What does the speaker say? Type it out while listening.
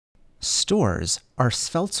Stores are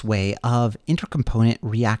Svelte's way of intercomponent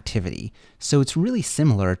reactivity, so it's really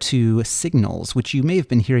similar to signals, which you may have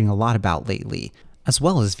been hearing a lot about lately, as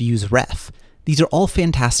well as views ref. These are all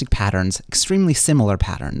fantastic patterns, extremely similar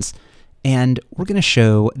patterns, and we're going to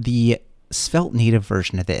show the Svelte native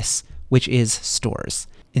version of this, which is stores.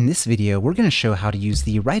 In this video, we're going to show how to use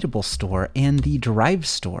the Writable Store and the Derived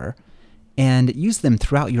Store and use them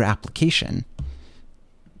throughout your application.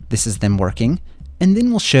 This is them working. And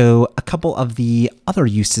then we'll show a couple of the other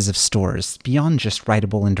uses of stores beyond just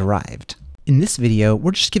writable and derived. In this video,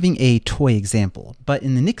 we're just giving a toy example, but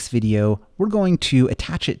in the next video, we're going to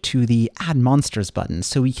attach it to the Add Monsters button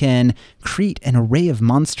so we can create an array of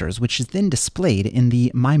monsters, which is then displayed in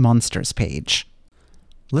the My Monsters page.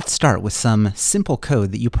 Let's start with some simple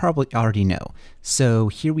code that you probably already know. So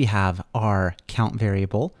here we have our count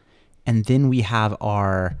variable, and then we have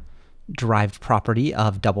our derived property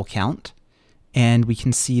of double count. And we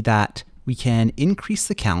can see that we can increase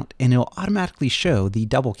the count and it'll automatically show the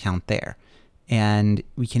double count there. And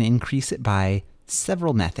we can increase it by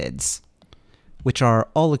several methods, which are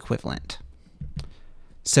all equivalent.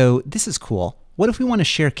 So this is cool. What if we want to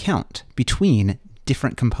share count between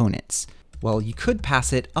different components? Well, you could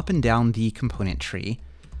pass it up and down the component tree.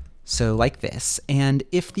 So like this. And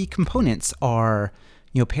if the components are,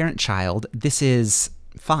 parent-child, this is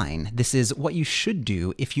fine. This is what you should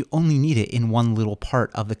do if you only need it in one little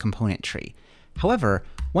part of the component tree. However,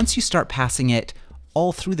 once you start passing it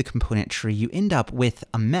all through the component tree, you end up with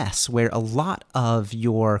a mess where a lot of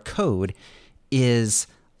your code is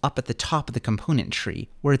up at the top of the component tree,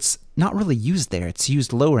 where it's not really used there, it's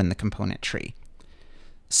used lower in the component tree.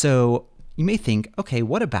 So you may think, okay,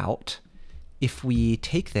 what about if we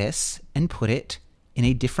take this and put it in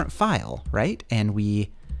a different file, right? And we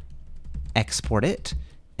export it,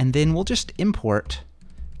 and then we'll just import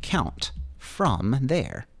count from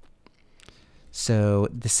there. So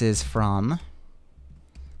this is from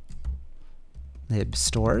lib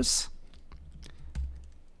stores.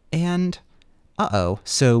 And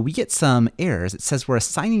so we get some errors. It says we're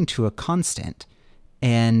assigning to a constant.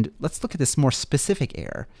 And let's look at this more specific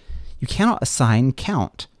error. You cannot assign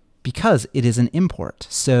count because it is an import.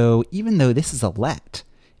 So even though this is a let,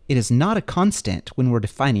 it is not a constant when we're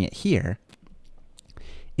defining it here.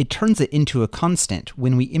 It turns it into a constant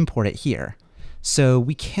when we import it here. So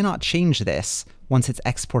we cannot change this once it's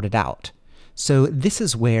exported out. So this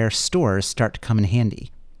is where stores start to come in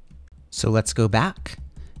handy. So let's go back.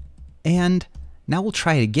 And now we'll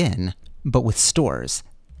try it again, but with stores.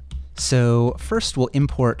 So first we'll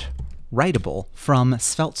import Writable from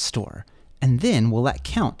Svelte Store. And then we'll let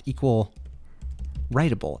count equal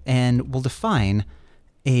Writable. And we'll define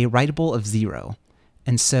a Writable of 0.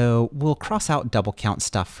 And so we'll cross out double count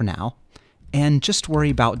stuff for now and just worry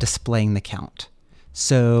about displaying the count.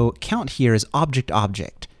 So count here is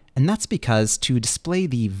object, and that's because to display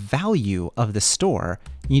the value of the store,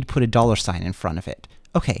 you need to put a $sign in front of it.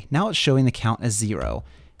 Okay, now it's showing the count as 0,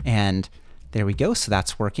 and there we go, so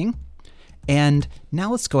that's working. And now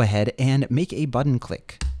let's go ahead and make a button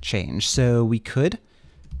click change. So we'll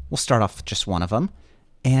start off with just one of them,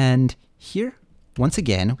 and here, once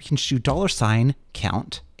again, we can just do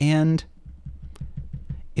 $count, and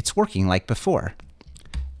it's working like before.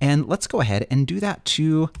 And let's go ahead and do that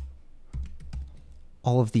to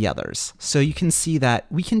all of the others. So you can see that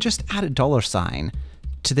we can just add a $sign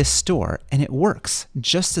to this store, and it works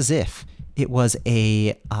just as if it was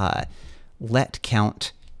a let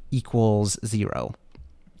count equals 0.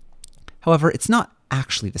 However, it's not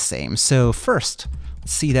actually the same. So first,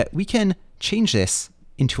 let's see that we can change this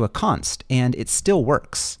into a const, and it still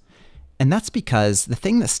works. And that's because the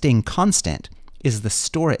thing that's staying constant is the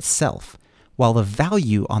store itself, while the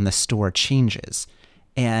value on the store changes.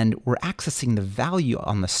 And we're accessing the value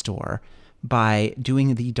on the store by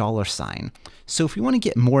doing the $sign. So if we want to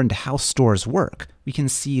get more into how stores work, we can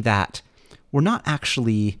see that we're not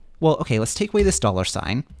actually, well, okay, let's take away this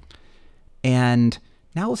 $sign. And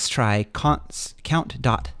now let's try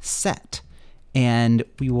count.set. And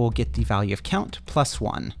we will get the value of count plus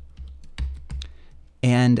 1.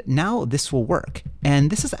 And now this will work. And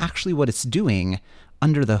this is actually what it's doing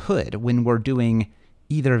under the hood when we're doing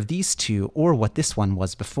either of these two or what this one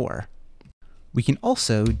was before. We can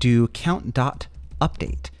also do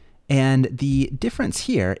count.update. And the difference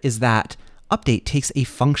here is that update takes a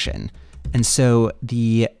function. And so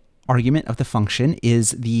the argument of the function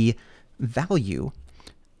is the value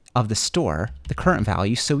of the store, the current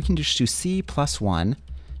value, so we can just do c plus 1,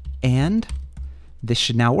 and this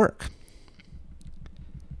should now work.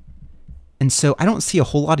 And so I don't see a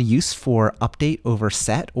whole lot of use for update over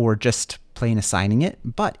set or just plain assigning it,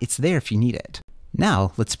 but it's there if you need it.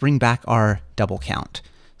 Now let's bring back our double count.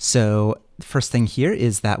 So the first thing here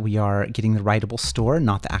is that we are getting the writable store,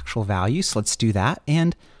 not the actual value. So let's do that,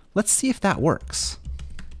 and let's see if that works.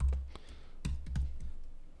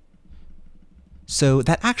 So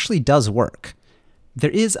that actually does work.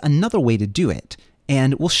 There is another way to do it,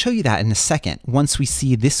 and we'll show you that in a second once we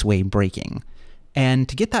see this way breaking. And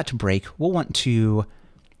to get that to break, we'll want to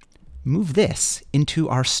move this into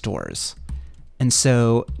our stores. And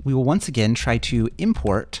so we will once again try to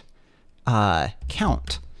import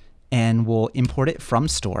count, and we'll import it from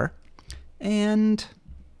store and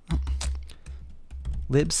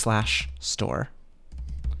lib/store.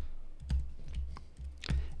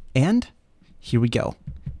 And here we go.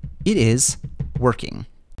 It is working.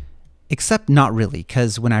 Except not really,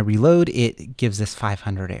 because when I reload, it gives this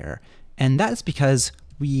 500 error. And that is because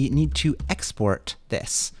we need to export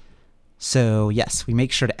this. So yes, we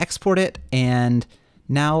make sure to export it, and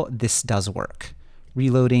now this does work.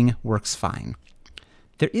 Reloading works fine.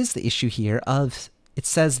 There is the issue here of it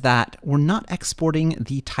says that we're not exporting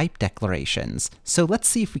the type declarations. So let's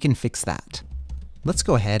see if we can fix that. Let's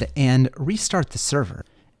go ahead and restart the server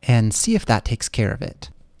and see if that takes care of it.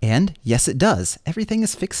 And yes, it does. Everything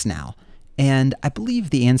is fixed now. And I believe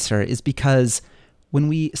the answer is because when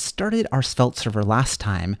we started our Svelte server last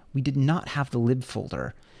time, we did not have the lib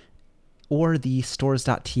folder or the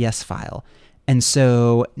stores.ts file. And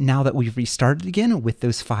so now that we've restarted again with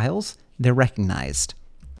those files, they're recognized.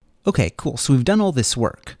 Okay, cool. So we've done all this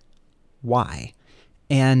work. Why?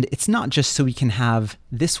 And it's not just so we can have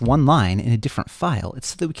this one line in a different file. It's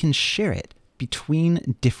so that we can share it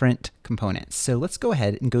between different components. So let's go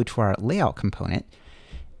ahead and go to our layout component.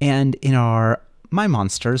 And in our My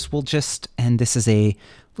Monsters, we'll just, and this is a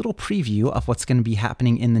little preview of what's going to be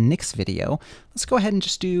happening in the next video. Let's go ahead and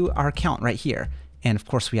just do our count right here. And of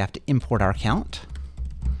course, we have to import our count.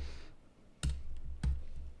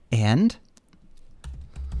 And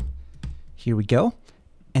here we go.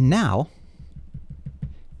 And now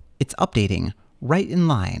it's updating right in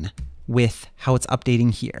line with how it's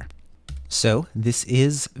updating here. So this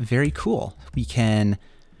is very cool. We can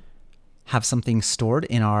have something stored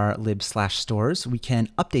in our lib/stores. We can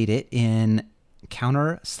update it in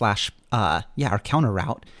our counter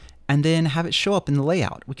route, and then have it show up in the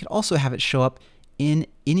layout. We could also have it show up in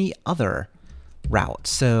any other route.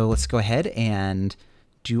 So let's go ahead and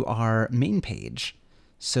do our main page.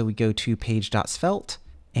 So we go to page.svelte,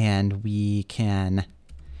 and we can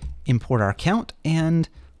import our count, and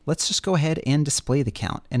let's just go ahead and display the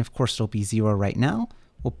count. And of course, it'll be 0 right now.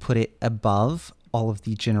 We'll put it above all of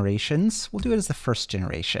the generations. We'll do it as the first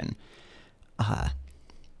generation.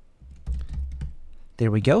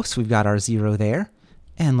 There we go. So we've got our 0 there.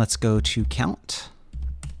 And let's go to count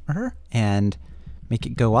and make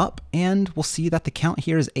it go up. And we'll see that the count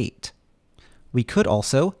here is 8. We could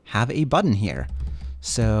also have a button here.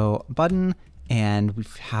 So button, and we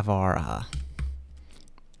have our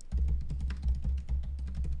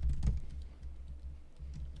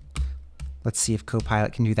let's see if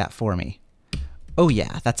Copilot can do that for me. Oh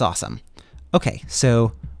yeah, that's awesome. Okay,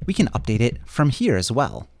 so we can update it from here as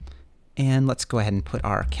well. And let's go ahead and put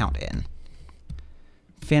our count in.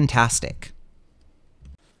 Fantastic.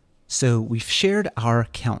 So we've shared our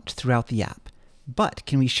count throughout the app, but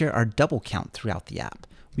can we share our double count throughout the app?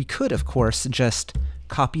 We could, of course, just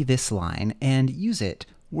copy this line and use it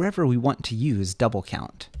wherever we want to use double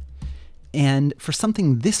count. And for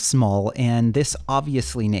something this small and this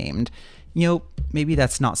obviously named, maybe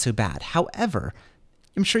that's not so bad. However,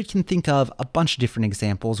 I'm sure you can think of a bunch of different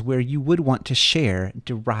examples where you would want to share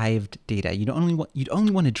derived data. You'd only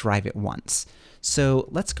want to derive it once. So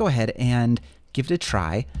let's go ahead and give it a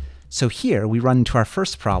try. So here we run into our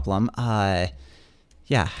first problem. How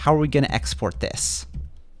are we going to export this?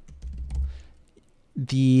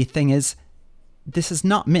 The thing is, this is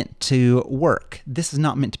not meant to work. This is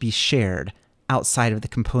not meant to be shared outside of the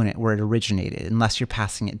component where it originated, unless you're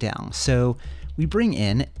passing it down. So we bring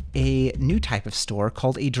in a new type of store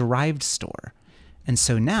called a derived store. And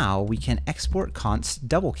so now we can export const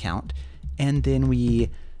double count, and then we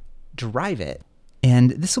derive it.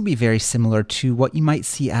 And this will be very similar to what you might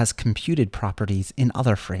see as computed properties in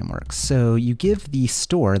other frameworks. So you give the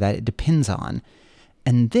store that it depends on,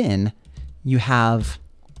 and then you have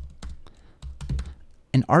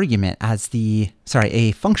an argument as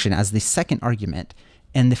a function as the second argument.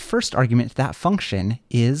 And the first argument to that function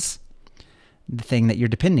is the thing that you're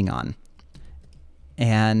depending on.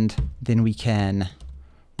 And then we can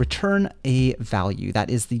return a value that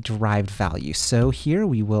is the derived value. So here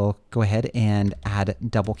we will go ahead and add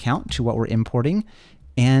double count to what we're importing.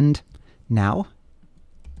 And now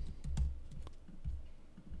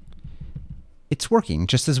it's working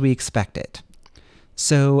just as we expect it.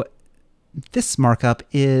 So this markup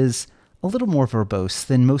is a little more verbose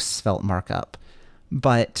than most Svelte markup,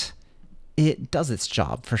 but it does its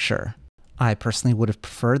job for sure. I personally would have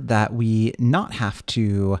preferred that we not have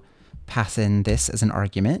to pass in this as an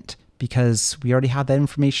argument because we already have that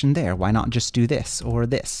information there. Why not just do this or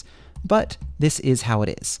this? But this is how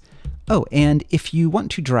it is. Oh, and if you want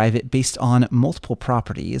to derive it based on multiple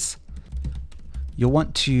properties, you'll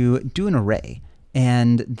want to do an array,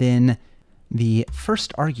 and then the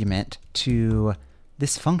first argument to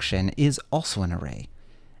this function is also an array.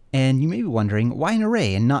 And you may be wondering, why an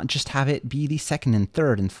array and not just have it be the second and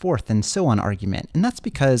third and fourth and so on argument? And that's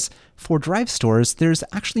because for Derived Stores, there's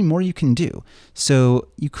actually more you can do. So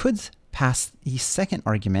you could pass the second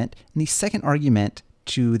argument, and the second argument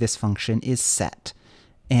to this function is set.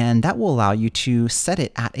 And that will allow you to set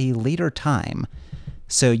it at a later time.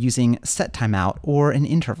 So using set timeout or an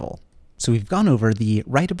interval. So we've gone over the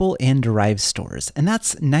Writable and Derived Stores, and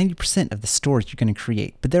that's 90% of the stores you're going to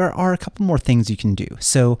create. But there are a couple more things you can do.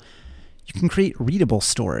 So you can create Readable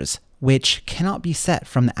Stores, which cannot be set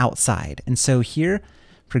from the outside. And so here,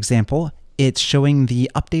 for example, it's showing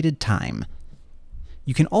the updated time.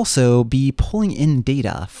 You can also be pulling in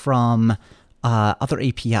data from other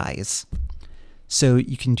APIs. So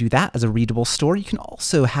you can do that as a Readable Store. You can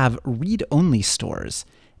also have read-only stores.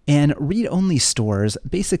 And read-only stores,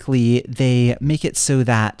 basically, they make it so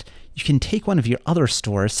that you can take one of your other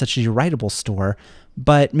stores, such as your Writable store,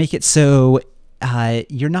 but make it so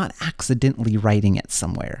you're not accidentally writing it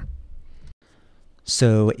somewhere.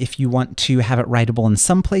 So if you want to have it writable in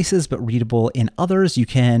some places, but readable in others, you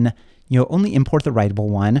can only import the writable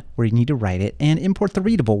one where you need to write it, and import the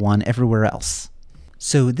readable one everywhere else.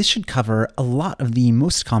 So this should cover a lot of the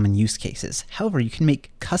most common use cases. However, you can make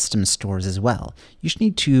custom stores as well. You just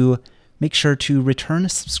need to make sure to return a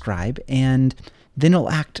subscribe, and then it'll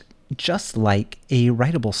act just like a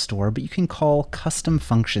Writable store, but you can call custom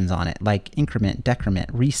functions on it, like increment, decrement,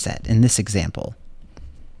 reset in this example.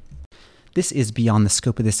 This is beyond the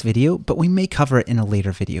scope of this video, but we may cover it in a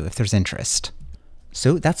later video if there's interest.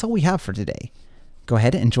 So that's all we have for today. Go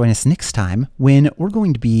ahead and join us next time when we're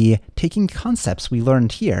going to be taking concepts we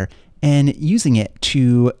learned here and using it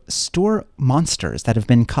to store monsters that have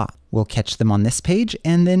been caught. We'll catch them on this page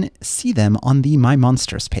and then see them on the My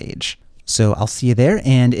Monsters page. So I'll see you there,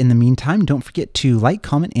 and in the meantime, don't forget to like,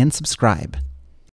 comment, and subscribe.